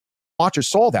watchers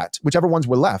saw that, whichever ones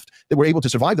were left, that were able to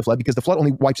survive the flood, because the flood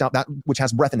only wipes out that which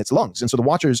has breath in its lungs. And so the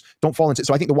watchers don't fall into,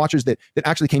 so I think the watchers that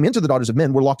actually came into the daughters of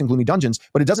men were locked in gloomy dungeons,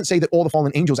 but it doesn't say that all the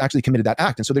fallen angels actually committed that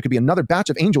act. And so there could be another batch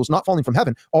of angels not falling from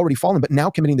heaven, already fallen, but now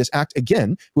committing this act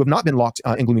again, who have not been locked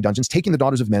in gloomy dungeons, taking the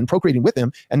daughters of men, procreating with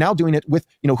them, and now doing it with,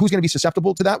 who's going to be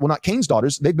susceptible to that? Well, not Cain's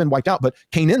daughters. They've been wiped out, but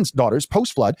Canaan's daughters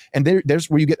post-flood. And there's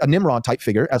where you get a Nimrod type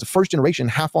figure as a first generation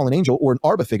half fallen angel, or an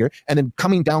Arba figure, and then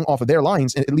coming down off of their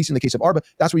lines, at least in the case of Arba,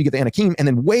 that's where you get the Anakim, and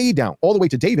then way down, all the way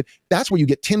to David, that's where you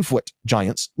get 10-foot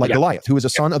giants like Goliath, who is a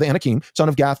son of the Anakim, son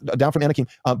of Gath, down from Anakim.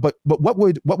 But what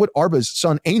would Arba's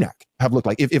son Anak have looked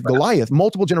like if Goliath,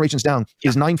 multiple generations down,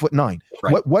 is 9'9"?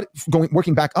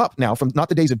 Working back up now from not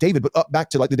the days of David, but up back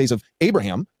to like the days of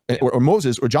Abraham or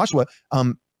Moses or Joshua.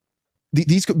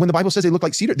 These, when the Bible says they look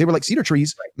like cedar, they were like cedar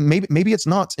trees. Maybe it's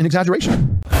not an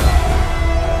exaggeration.